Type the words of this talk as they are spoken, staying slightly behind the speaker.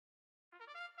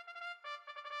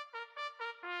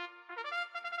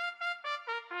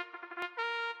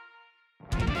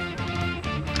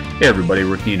Hey everybody,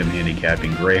 Rick Needham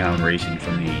handicapping greyhound racing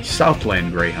from the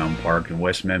Southland Greyhound Park in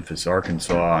West Memphis,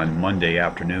 Arkansas on Monday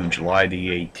afternoon, July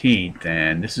the 18th,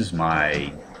 and this is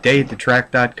my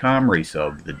dayatthetrack.com race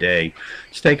of the day.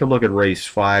 Let's take a look at race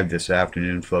 5 this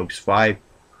afternoon, folks.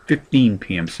 5:15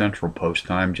 p.m. Central Post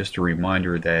Time. Just a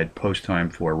reminder that post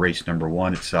time for race number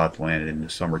 1 at Southland in the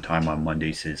summertime on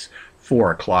Mondays is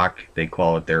 4 o'clock. They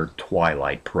call it their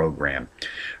twilight program.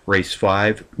 Race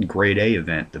 5, Grade A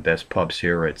event, the best pups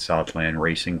here at Southland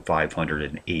Racing,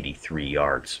 583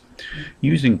 yards.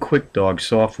 Using Quick Dog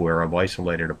software, I've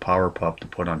isolated a power pup to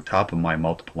put on top of my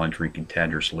multiple entry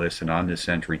contenders list, and on this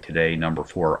entry today, number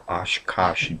 4,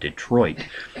 Oshkosh Detroit,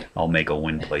 I'll make a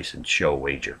win, place, and show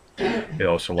wager. I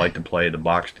also like to play the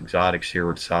boxed exotics here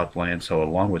at Southland, so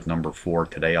along with number 4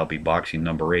 today, I'll be boxing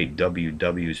number 8,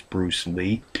 WW's Bruce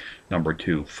Lee, number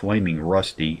 2, Flaming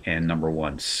Rusty, and number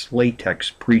 1,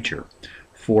 Slatex Preacher,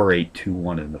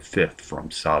 4821 in the 5th from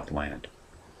Southland.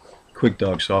 Quick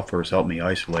Dog software has helped me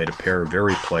isolate a pair of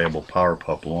very playable power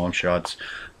pup long shots.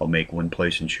 I'll make win,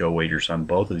 place, and show wagers on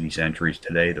both of these entries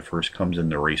today. The first comes in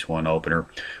the race 1 opener.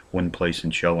 Win, place,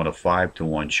 and show on a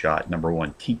 5-to-1 shot. Number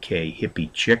 1, TK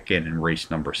Hippie Chicken in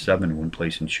race number 7. Win,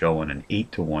 place, and show on an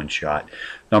 8-to-1 shot.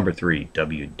 Number 3,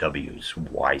 WW's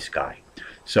Wise Guy.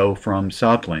 So from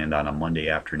Southland on a Monday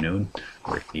afternoon,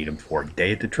 Rick Needham for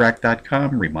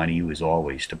dayatthetrack.com, reminding you as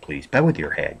always to please bet with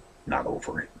your head, not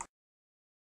over it.